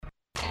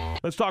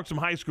Let's talk some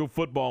high school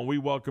football, and we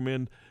welcome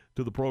in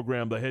to the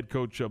program the head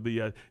coach of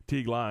the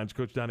Teague Lions,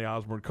 Coach Donnie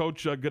Osbourn.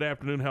 Coach, good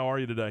afternoon. How are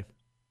you today?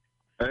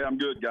 Hey, I'm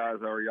good, guys.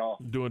 How are y'all?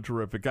 Doing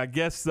terrific. I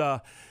guess,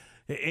 and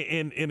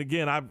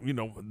again,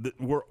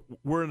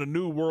 we're in a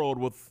new world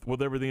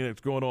with everything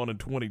that's going on in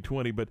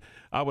 2020. But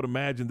I would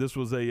imagine this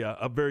was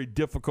a very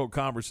difficult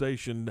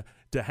conversation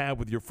to have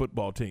with your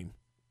football team.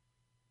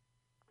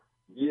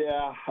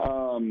 Yeah,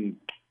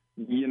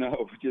 we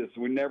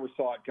never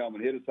saw it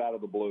coming. Hit us out of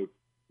the blue.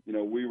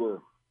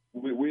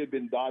 We had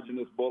been dodging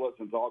this bullet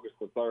since August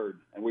the 3rd,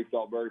 and we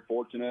felt very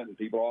fortunate, and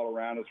people all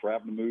around us were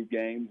having to move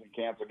games and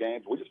cancel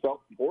games. We just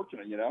felt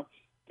fortunate,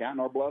 counting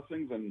our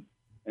blessings and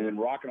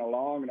rocking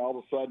along, and all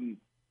of a sudden,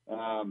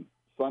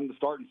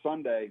 starting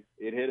Sunday,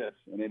 it hit us,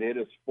 and it hit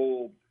us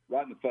full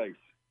right in the face.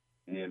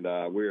 And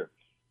we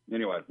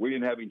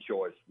didn't have any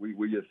choice. We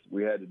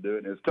had to do it.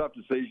 And it was a tough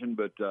decision,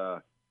 but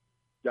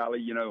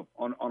golly,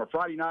 on a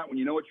Friday night when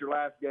you know it's your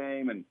last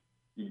game and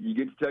you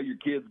get to tell your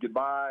kids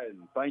goodbye and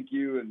thank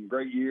you and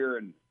great year,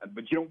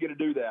 but you don't get to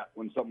do that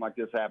when something like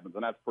this happens,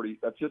 and that's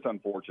just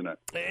unfortunate.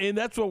 And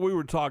that's what we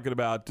were talking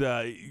about.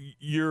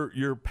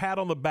 Your pat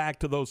on the back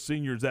to those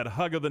seniors, that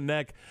hug of the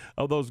neck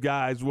of those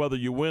guys, whether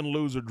you win,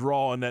 lose, or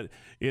draw in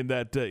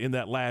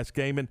that last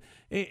game, and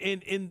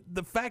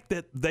the fact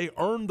that they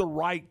earned the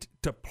right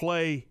to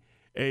play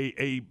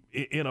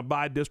in a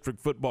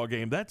by-district football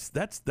game. That's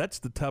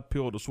the tough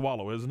pill to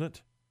swallow, isn't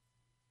it?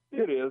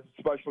 It is,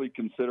 especially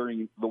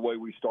considering the way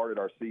we started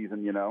our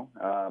season. It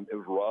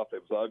was rough,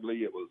 it was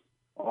ugly, it was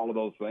all of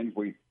those things.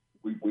 We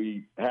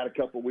had a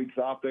couple of weeks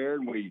out there,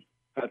 and we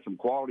had some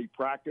quality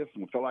practice,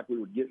 and we felt like we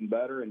were getting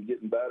better and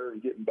getting better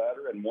and getting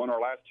better, and won our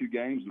last two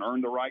games and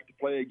earned the right to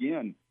play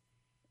again.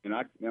 And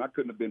I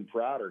couldn't have been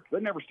prouder, because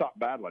they never stopped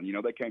battling.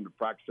 They came to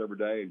practice every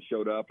day and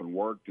showed up and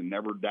worked and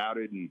never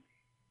doubted and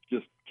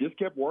just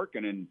kept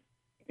working.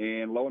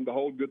 And lo and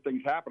behold, good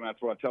things happen. That's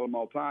what I tell them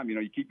all the time.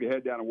 You keep your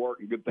head down and work,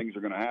 and good things are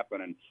going to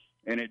happen.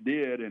 And it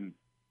did. And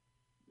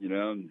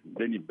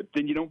then you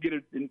don't get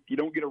it. You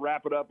don't get to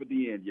wrap it up at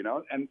the end.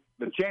 And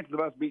the chances of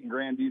us beating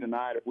Grandview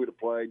tonight, if we'd have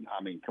played,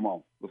 come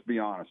on, let's be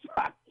honest,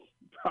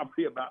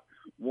 probably about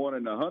 1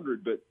 in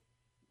 100. But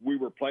we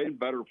were playing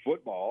better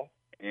football,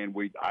 and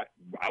I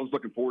was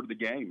looking forward to the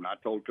game. And I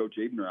told Coach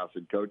Ebner, I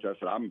said, Coach, I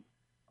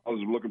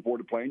was looking forward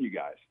to playing you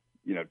guys.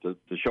 To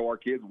show our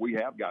kids we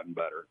have gotten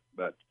better,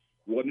 but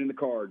wasn't in the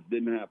cards,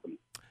 didn't happen.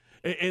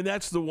 And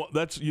that's the one.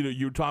 That's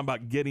you're talking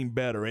about getting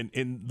better,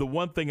 and the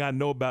one thing I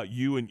know about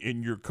you and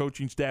your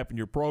coaching staff and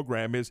your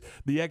program is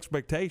the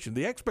expectation.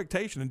 The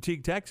expectation in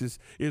Teague, Texas,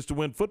 is to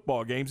win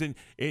football games, and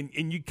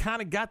you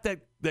kind of got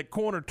that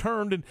corner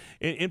turned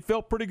and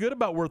felt pretty good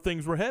about where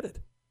things were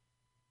headed.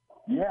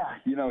 Yeah,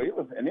 it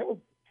was.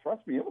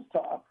 Trust me, it was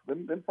tough.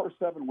 Them first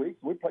 7 weeks,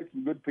 we played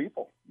some good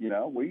people.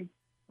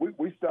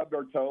 We stubbed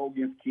our toe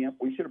against Kemp.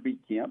 We should have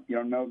beat Kemp.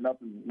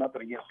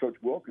 Nothing against Coach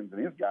Wilkins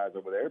and his guys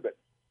over there, but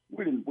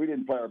we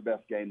didn't play our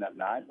best game that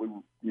night. We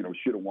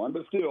should have won,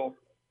 but still,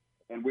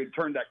 and we had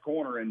turned that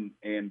corner and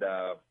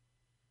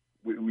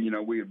we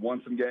had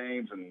won some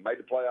games and made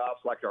the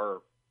playoffs like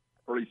our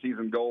early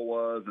season goal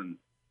was, and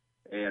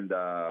we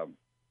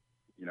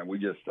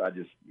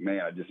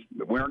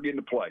aren't getting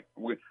to play.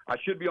 I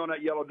should be on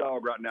that yellow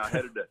dog right now,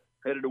 headed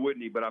to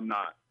Whitney, but I'm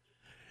not.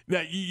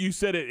 Now, you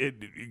said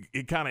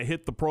it kind of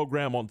hit the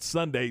program on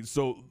Sunday.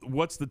 So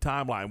what's the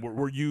timeline?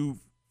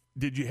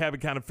 Did you have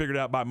it kind of figured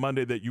out by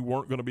Monday that you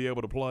weren't going to be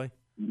able to play?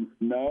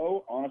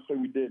 No, honestly,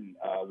 we didn't.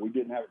 We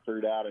didn't have it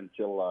figured out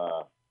until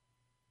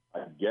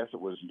I guess it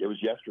was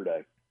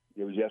yesterday.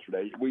 It was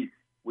yesterday. We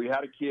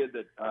had a kid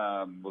that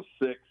was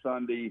sick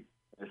Sunday.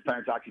 His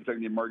parents actually took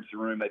him to the emergency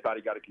room. They thought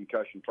he got a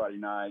concussion Friday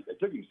night. They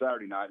took him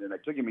Saturday night, and they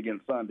took him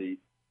again Sunday.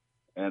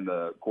 And,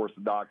 of course,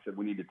 the doc said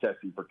we need to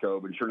test him for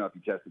COVID. And sure enough, he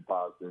tested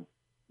positive.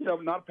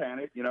 Not a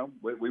panic.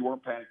 We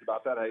weren't panicked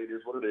about that. Hey, it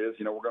is what it is.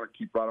 We're going to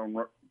keep on.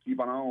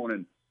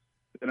 And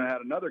then I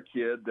had another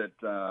kid that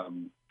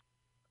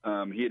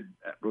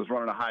was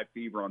running a high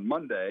fever on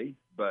Monday,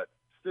 but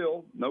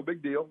still no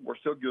big deal. We're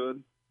still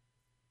good.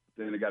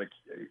 Then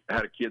I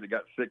had a kid that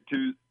got sick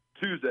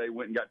Tuesday,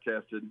 went and got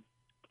tested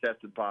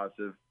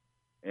positive.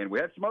 And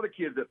we had some other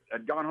kids that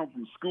had gone home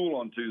from school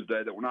on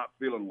Tuesday that were not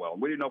feeling well.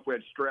 We didn't know if we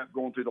had strep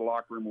going through the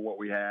locker room or what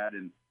we had.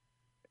 And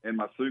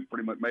my suit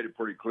pretty much made it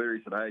pretty clear.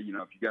 He said, hey, if you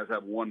guys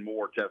have one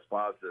more test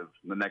positive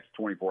in the next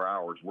 24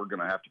 hours, we're going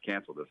to have to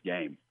cancel this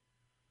game.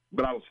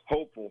 But I was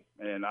hopeful.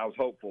 And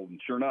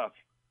sure enough,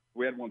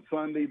 we had one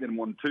Sunday, then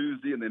one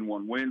Tuesday, and then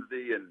one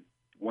Wednesday, and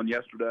one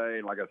yesterday.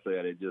 And like I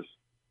said,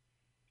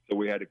 so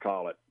we had to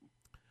call it.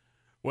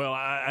 Well,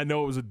 I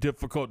know it was a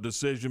difficult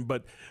decision,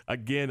 but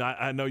again,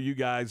 I know you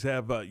guys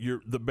have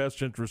the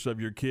best interests of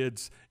your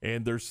kids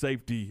and their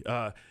safety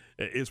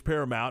is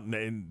paramount,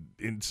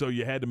 and so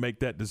you had to make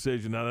that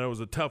decision. I know it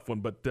was a tough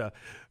one, but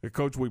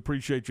Coach, we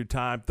appreciate your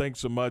time. Thanks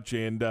so much,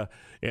 and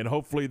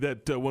hopefully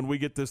that when we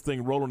get this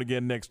thing rolling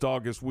again next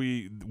August,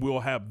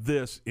 we'll have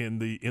this in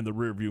the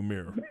rearview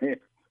mirror.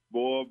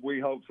 Boy, we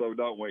hope so,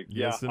 don't we?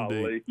 Yes,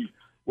 indeed.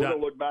 We're going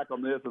to look back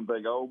on this and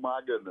think, oh, my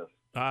goodness.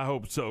 I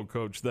hope so,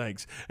 Coach.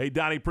 Thanks. Hey,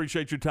 Donnie,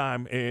 appreciate your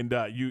time, and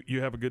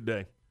you have a good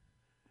day.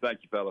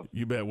 Thank you, fellas.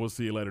 You bet. We'll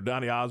see you later.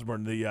 Donnie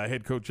Osbourn, the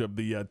head coach of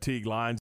the Teague Lions.